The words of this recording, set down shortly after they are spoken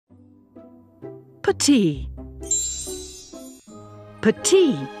Petit.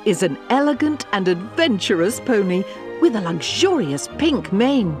 Petit is an elegant and adventurous pony with a luxurious pink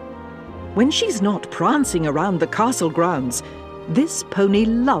mane. When she's not prancing around the castle grounds, this pony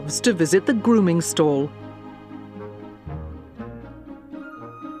loves to visit the grooming stall.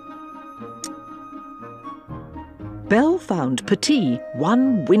 Belle found Petit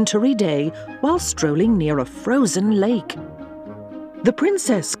one wintry day while strolling near a frozen lake. The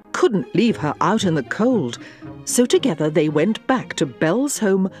princess couldn't leave her out in the cold, so together they went back to Belle's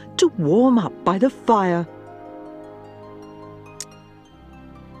home to warm up by the fire.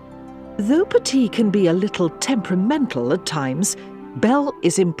 Though Petit can be a little temperamental at times, Belle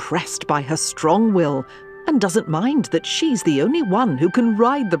is impressed by her strong will and doesn't mind that she's the only one who can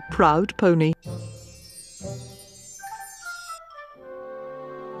ride the proud pony.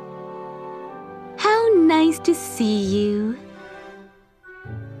 How nice to see you.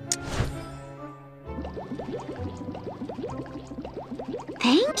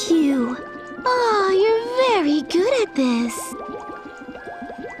 Thank you. Oh, you're very good at this.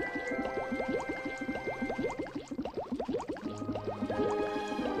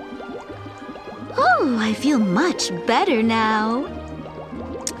 Oh, I feel much better now.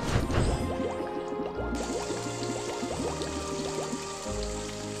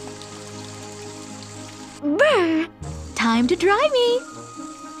 Brr! Time to dry me.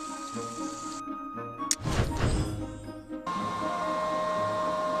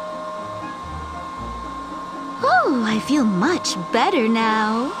 Oh, I feel much better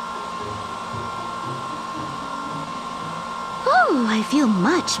now. Oh, I feel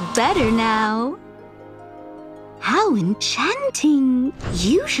much better now. How enchanting!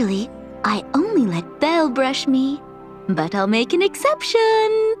 Usually, I only let Belle brush me, but I'll make an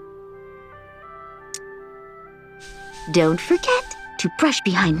exception. Don't forget to brush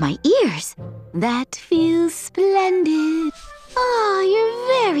behind my ears. That feels splendid. Oh,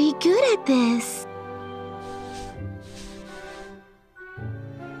 you're very good at this.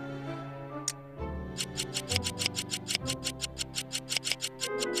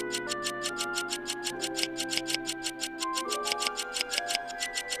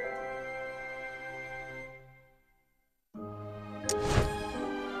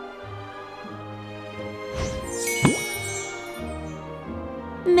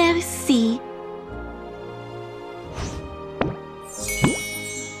 Merci.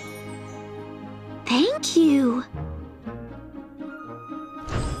 Thank you.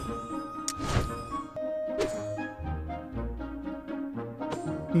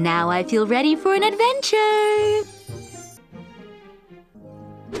 Now I feel ready for an adventure.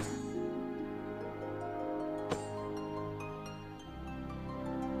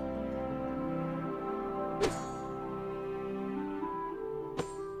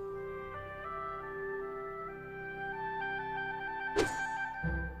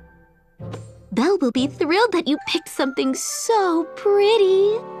 Belle will be thrilled that you picked something so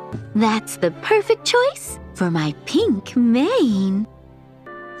pretty. That's the perfect choice for my pink mane.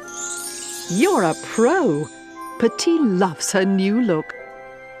 You're a pro. Petit loves her new look.